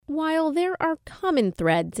are common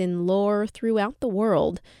threads in lore throughout the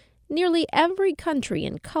world. Nearly every country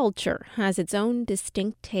and culture has its own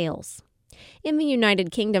distinct tales. In the United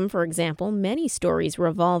Kingdom, for example, many stories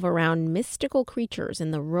revolve around mystical creatures in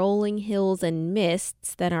the rolling hills and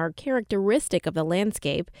mists that are characteristic of the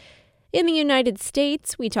landscape. In the United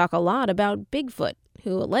States, we talk a lot about Bigfoot,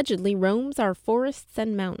 who allegedly roams our forests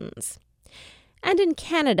and mountains. And in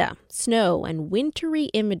Canada, snow and wintry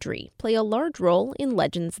imagery play a large role in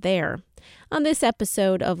legends there. On this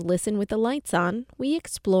episode of Listen with the Lights On, we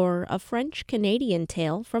explore a French-Canadian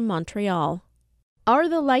tale from Montreal. Are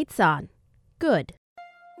the lights on? Good.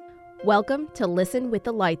 Welcome to Listen with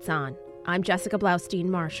the Lights On. I'm Jessica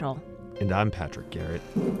Blaustein-Marshall. And I'm Patrick Garrett.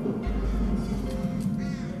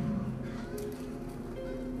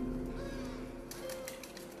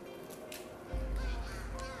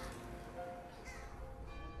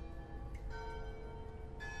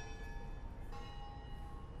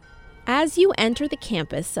 As you enter the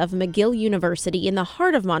campus of McGill University in the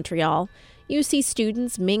heart of Montreal, you see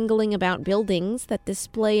students mingling about buildings that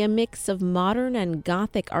display a mix of modern and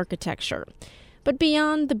Gothic architecture. But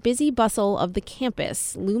beyond the busy bustle of the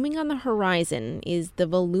campus, looming on the horizon is the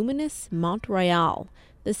voluminous Mont-Royal,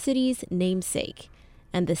 the city's namesake,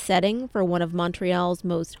 and the setting for one of Montreal's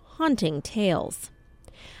most haunting tales.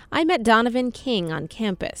 I met Donovan King on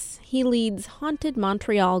campus. He leads Haunted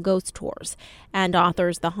Montreal Ghost Tours and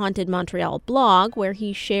authors the Haunted Montreal blog, where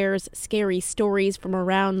he shares scary stories from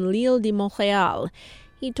around l'Île de Montréal.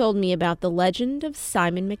 He told me about the legend of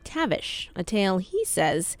Simon McTavish, a tale he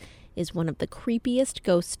says is one of the creepiest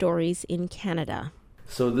ghost stories in Canada.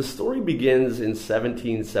 So the story begins in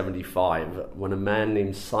 1775 when a man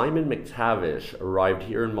named Simon McTavish arrived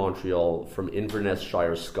here in Montreal from Inverness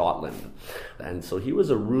Shire, Scotland. And so he was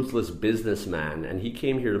a ruthless businessman, and he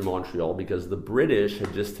came here to Montreal because the British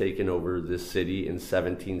had just taken over this city in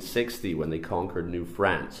 1760 when they conquered New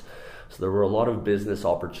France. So there were a lot of business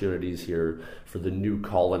opportunities here for the new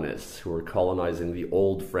colonists who were colonizing the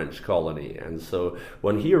old French colony. And so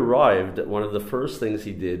when he arrived, one of the first things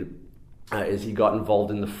he did is he got involved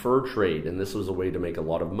in the fur trade, and this was a way to make a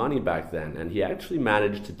lot of money back then. And he actually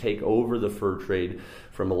managed to take over the fur trade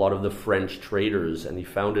from a lot of the French traders, and he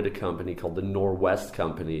founded a company called the Norwest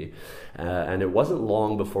Company. And it wasn't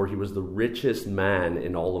long before he was the richest man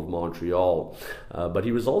in all of Montreal. But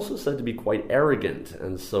he was also said to be quite arrogant,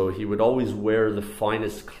 and so he would always wear the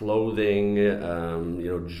finest clothing,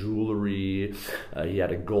 jewelry. He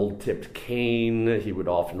had a gold-tipped cane. He would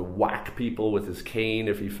often whack people with his cane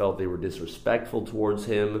if he felt they were disrespectful towards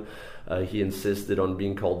him. He insisted on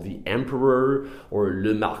being called the Emperor or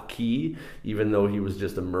Le Marquis, even though he was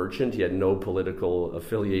just a merchant. He had no political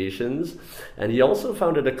affiliations. And he also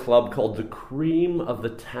founded a club called the Cream of the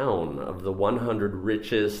Town, of the 100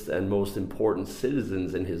 richest and most important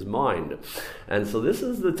citizens in his mind. And so this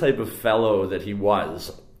is the type of fellow that he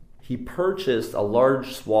was. He purchased a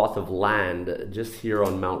large swath of land just here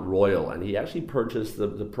on Mount Royal, and he actually purchased the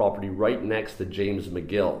property right next to James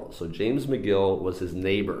McGill. So James McGill was his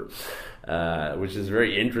neighbor, which is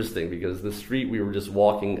very interesting because the street we were just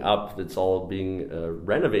walking up that's all being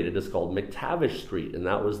renovated is called McTavish Street, and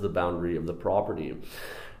that was the boundary of the property.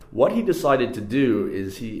 What he decided to do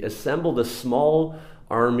is he assembled a small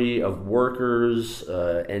army of workers,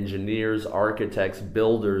 engineers, architects,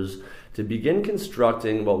 builders, to begin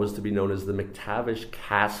constructing what was to be known as the McTavish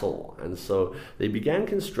Castle. And so they began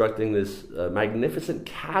constructing this magnificent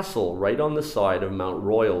castle right on the side of Mount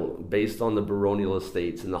Royal, based on the baronial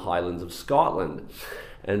estates in the Highlands of Scotland.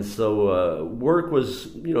 And so work was,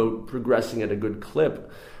 progressing at a good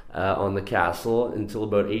clip on the castle until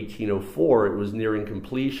about 1804. It was nearing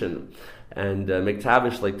completion. And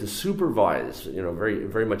McTavish liked to supervise, very,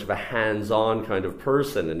 very much of a hands-on kind of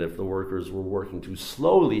person. And if the workers were working too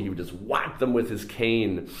slowly, he would just whack them with his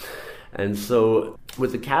cane. And so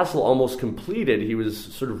with the castle almost completed, he was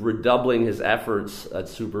sort of redoubling his efforts at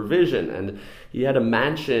supervision. And he had a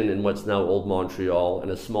mansion in what's now Old Montreal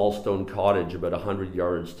and a small stone cottage about 100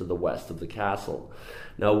 yards to the west of the castle.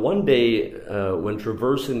 Now, one day, when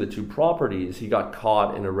traversing the two properties, he got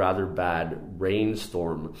caught in a rather bad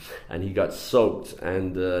rainstorm, and he got soaked.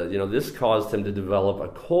 And, this caused him to develop a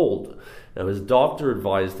cold. Now, his doctor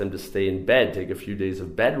advised him to stay in bed, take a few days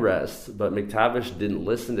of bed rest, but McTavish didn't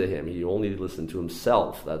listen to him. He only listened to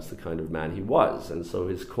himself. That's the kind of man he was. And so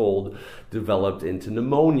his cold developed into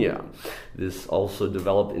pneumonia. This also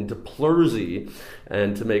developed into pleurisy.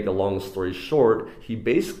 And to make a long story short, he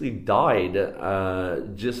basically died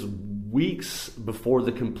just weeks before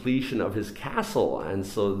the completion of his castle. And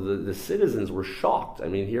so the citizens were shocked. I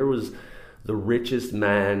mean, here was the richest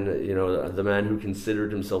man, the man who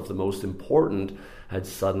considered himself the most important, had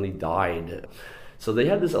suddenly died. So they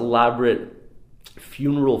had this elaborate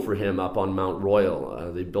funeral for him up on Mount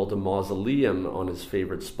Royal. They built a mausoleum on his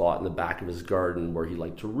favorite spot in the back of his garden where he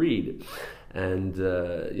liked to read. And,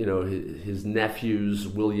 his nephews,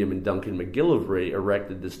 William and Duncan McGillivray,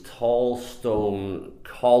 erected this tall stone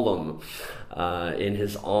column in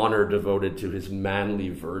his honor, devoted to his manly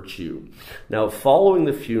virtue. Now, following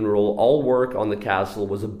the funeral, all work on the castle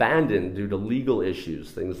was abandoned due to legal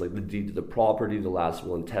issues, things like the deed to the property, the last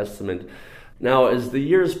will and testament. Now, as the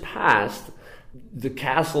years passed, the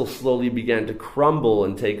castle slowly began to crumble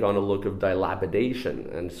and take on a look of dilapidation.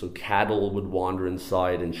 And so cattle would wander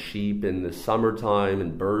inside, and sheep in the summertime,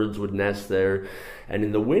 and birds would nest there. And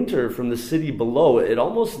in the winter, from the city below, it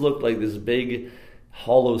almost looked like this big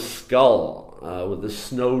hollow skull with the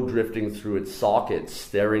snow drifting through its sockets,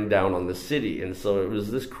 staring down on the city. And so it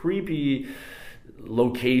was this creepy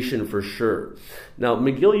location for sure. Now,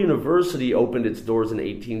 McGill University opened its doors in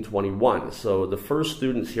 1821, so the first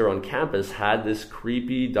students here on campus had this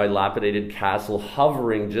creepy, dilapidated castle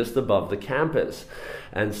hovering just above the campus.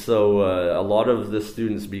 And so a lot of the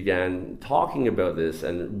students began talking about this,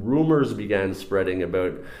 and rumors began spreading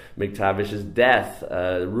about McTavish's death,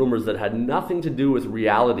 rumors that had nothing to do with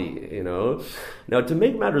reality, Now, to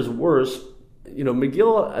make matters worse,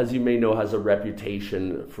 McGill, as you may know, has a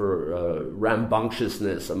reputation for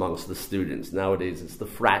rambunctiousness amongst the students. Nowadays, it's the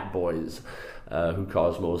frat boys who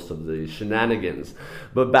cause most of the shenanigans.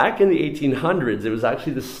 But back in the 1800s, it was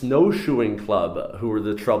actually the snowshoeing club who were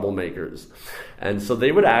the troublemakers. And so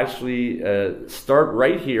they would actually start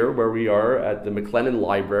right here where we are at the McLennan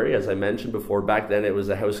Library. As I mentioned before, back then it was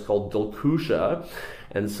a house called Dilkusha.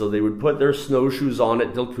 And so they would put their snowshoes on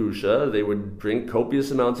at Dilkusha, they would drink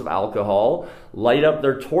copious amounts of alcohol, light up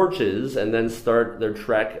their torches, and then start their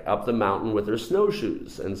trek up the mountain with their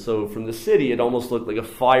snowshoes. And so from the city, it almost looked like a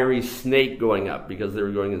fiery snake going up because they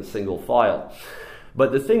were going in single file.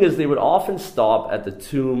 But the thing is, they would often stop at the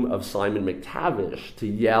tomb of Simon McTavish to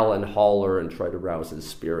yell and holler and try to rouse his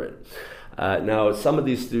spirit. Now, some of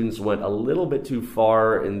these students went a little bit too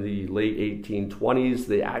far. In the late 1820s,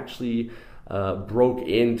 they actually broke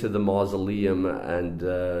into the mausoleum and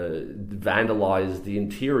vandalized the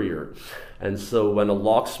interior. And so when a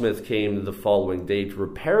locksmith came the following day to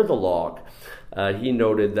repair the lock, he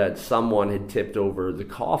noted that someone had tipped over the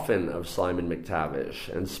coffin of Simon McTavish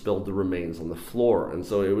and spilled the remains on the floor. And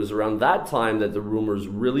so it was around that time that the rumors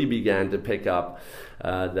really began to pick up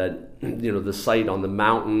that the site on the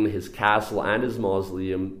mountain, his castle, and his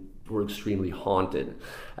mausoleum were extremely haunted.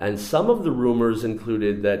 And some of the rumors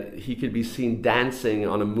included that he could be seen dancing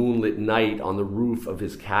on a moonlit night on the roof of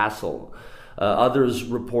his castle. Others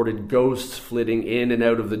reported ghosts flitting in and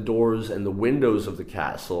out of the doors and the windows of the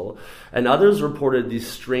castle. And others reported these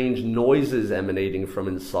strange noises emanating from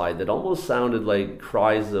inside that almost sounded like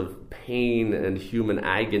cries of pain and human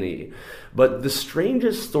agony. But the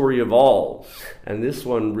strangest story of all, and this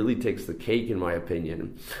one really takes the cake in my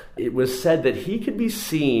opinion, it was said that he could be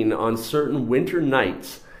seen on certain winter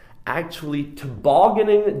nights actually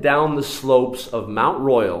tobogganing down the slopes of Mount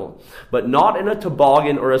Royal, but not in a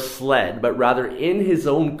toboggan or a sled, but rather in his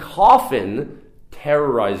own coffin,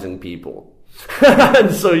 terrorizing people.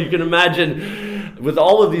 And so you can imagine, with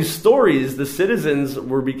all of these stories, the citizens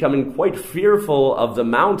were becoming quite fearful of the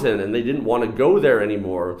mountain, and they didn't want to go there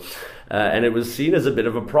anymore. And it was seen as a bit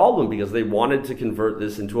of a problem because they wanted to convert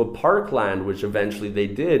this into a parkland, which eventually they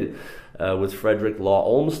did, with Frederick Law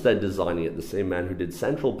Olmsted designing it, the same man who did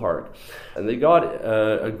Central Park. And they got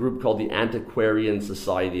a group called the Antiquarian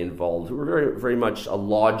Society involved, who were very, very much a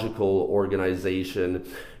logical organization,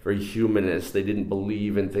 very humanist. They didn't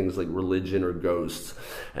believe in things like religion or ghosts.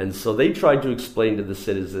 And so they tried to explain to the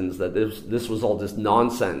citizens that this was all just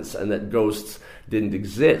nonsense and that ghosts didn't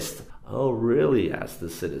exist. Oh, really? Asked the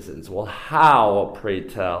citizens. Well, how, pray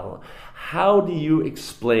tell? How do you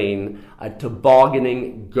explain a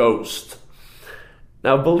tobogganing ghost?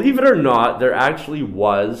 Now, believe it or not, there actually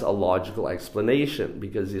was a logical explanation,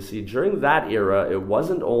 because you see, during that era, it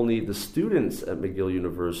wasn't only the students at McGill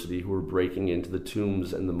University who were breaking into the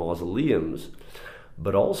tombs and the mausoleums,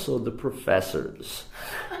 but also the professors.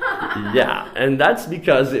 Yeah, and that's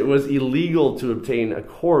because it was illegal to obtain a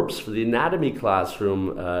corpse for the anatomy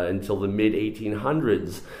classroom until the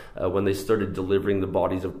mid-1800s, when they started delivering the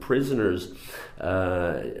bodies of prisoners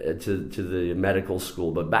to the medical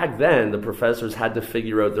school. But back then, the professors had to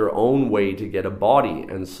figure out their own way to get a body.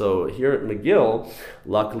 And so here at McGill,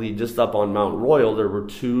 luckily just up on Mount Royal, there were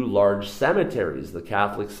two large cemeteries, the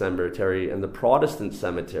Catholic cemetery and the Protestant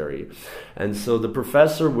cemetery. And so the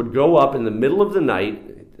professor would go up in the middle of the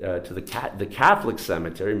night, to the Catholic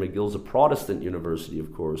cemetery. McGill's a Protestant university,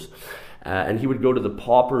 of course, and he would go to the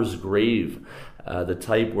pauper's grave, the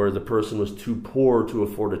type where the person was too poor to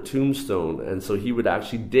afford a tombstone. And so he would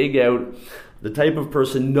actually dig out the type of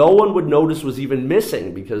person no one would notice was even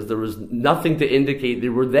missing because there was nothing to indicate they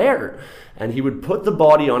were there. And he would put the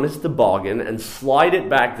body on his toboggan and slide it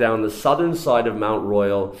back down the southern side of Mount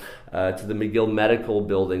Royal to the McGill Medical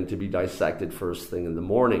Building to be dissected first thing in the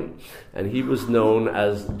morning. And he was known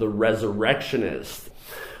as the Resurrectionist.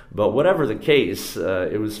 But whatever the case,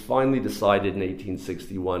 it was finally decided in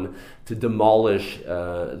 1861 to demolish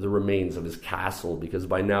the remains of his castle because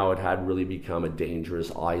by now it had really become a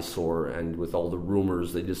dangerous eyesore, and with all the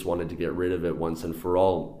rumors, they just wanted to get rid of it once and for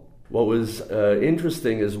all. What was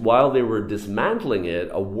interesting is while they were dismantling it,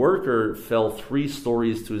 a worker fell 3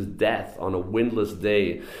 stories to his death on a windless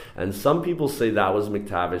day. And some people say that was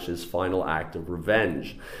McTavish's final act of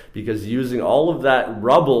revenge, because using all of that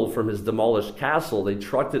rubble from his demolished castle, they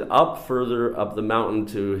trucked it up further up the mountain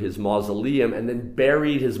to his mausoleum and then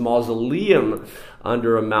buried his mausoleum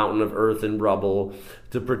under a mountain of earth and rubble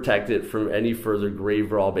to protect it from any further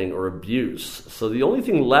grave robbing or abuse. So the only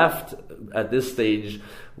thing left at this stage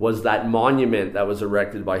was that monument that was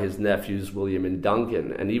erected by his nephews William and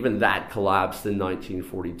Duncan, and even that collapsed in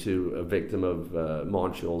 1942, a victim of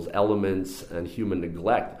Montreal's elements and human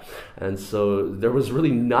neglect. And so there was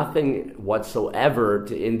really nothing whatsoever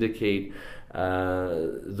to indicate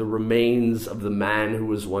the remains of the man who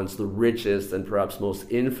was once the richest and perhaps most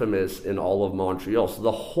infamous in all of Montreal. So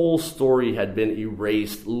the whole story had been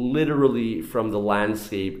erased literally from the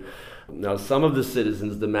landscape. Now, some of the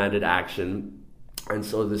citizens demanded action, and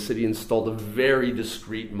so the city installed a very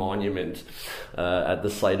discreet monument at the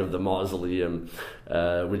site of the mausoleum,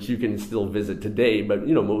 which you can still visit today. But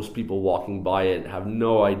most people walking by it have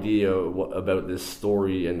no idea about this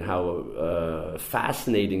story and how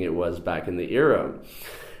fascinating it was back in the era.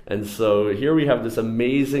 And so here we have this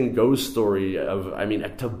amazing ghost story of, a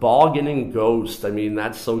tobogganing ghost.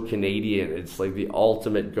 That's so Canadian. It's like the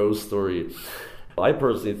ultimate ghost story. I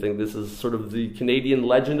personally think this is sort of the Canadian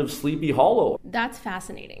legend of Sleepy Hollow. That's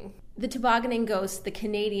fascinating. The tobogganing ghost, the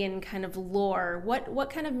Canadian kind of lore, what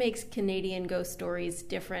kind of makes Canadian ghost stories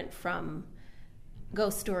different from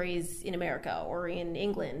ghost stories in America or in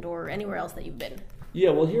England or anywhere else that you've been? Yeah,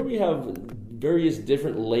 well, here we have various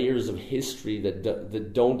different layers of history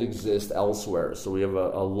that don't exist elsewhere. So we have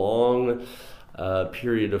a long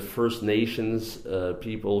period of First Nations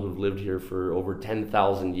people who've lived here for over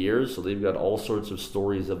 10,000 years. So they've got all sorts of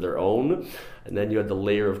stories of their own. And then you had the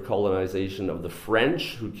layer of colonization of the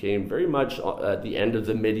French, who came very much at the end of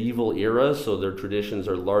the medieval era. So their traditions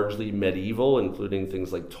are largely medieval, including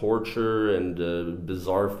things like torture and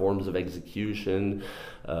bizarre forms of execution,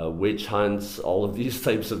 witch hunts, all of these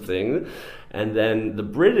types of things. And then the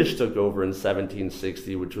British took over in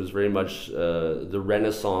 1760, which was very much the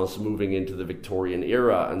Renaissance moving into the Victorian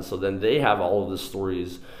era. And so then they have all of the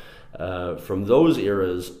stories from those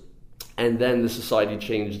eras. And then the society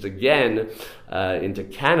changed again into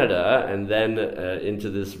Canada, and then into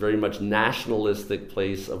this very much nationalistic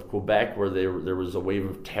place of Quebec, where there was a wave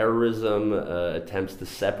of terrorism, attempts to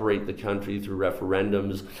separate the country through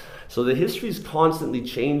referendums. So the history is constantly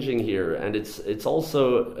changing here, and it's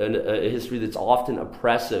also a history that's often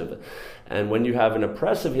oppressive. And when you have an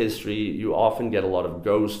oppressive history, you often get a lot of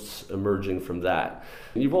ghosts emerging from that.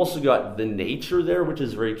 And you've also got the nature there, which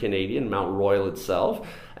is very Canadian, Mount Royal itself.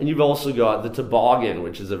 And you've also got the toboggan,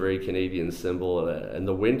 which is a very Canadian symbol, and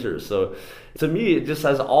the winter. So to me, it just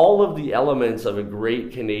has all of the elements of a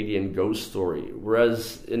great Canadian ghost story.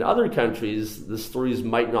 Whereas in other countries, the stories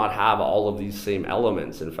might not have all of these same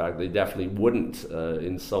elements. In fact, they definitely wouldn't.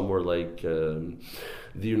 In somewhere like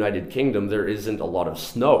the United Kingdom, there isn't a lot of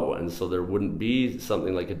snow, and so there wouldn't be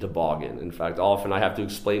something like a toboggan. In fact, often I have to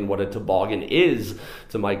explain what a toboggan is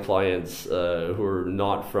to my clients who are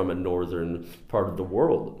not from a northern part of the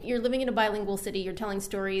world. You're living in a bilingual city, you're telling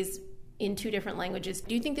stories in 2 different languages.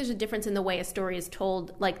 Do you think there's a difference in the way a story is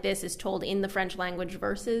told, like this, is told in the French language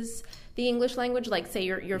versus the English language? Like, say,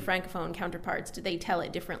 your Francophone counterparts, do they tell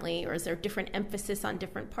it differently, or is there different emphasis on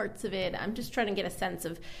different parts of it? I'm just trying to get a sense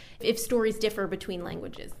of if stories differ between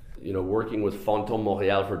languages. Working with Fantôme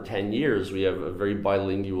Montréal for 10 years, we have a very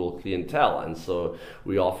bilingual clientele, and so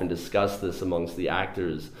we often discuss this amongst the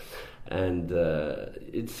actors. And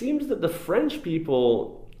it seems that the French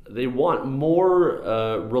people, they want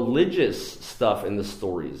more religious stuff in the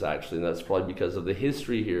stories, actually, and that's probably because of the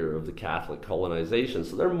history here of the Catholic colonization.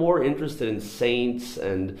 So they're more interested in saints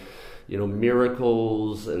and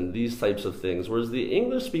miracles and these types of things. Whereas the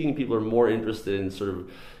English-speaking people are more interested in sort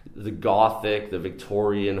of the Gothic, the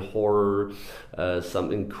Victorian horror,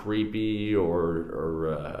 something creepy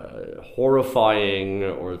or horrifying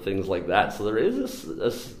or things like that. So there is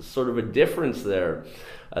a sort of a difference there.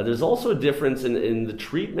 There's also a difference in the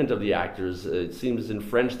treatment of the actors. It seems in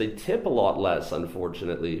French they tip a lot less,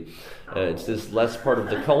 unfortunately. It's just less part of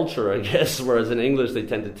the culture, I guess, whereas in English they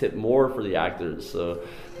tend to tip more for the actors. So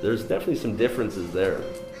there's definitely some differences there.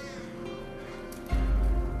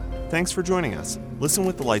 Thanks for joining us. Listen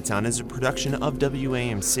with the Lights On is a production of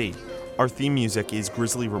WAMC. Our theme music is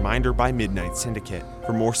Grizzly Reminder by Midnight Syndicate.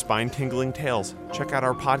 For more spine-tingling tales, check out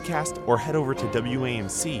our podcast or head over to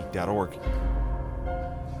WAMC.org.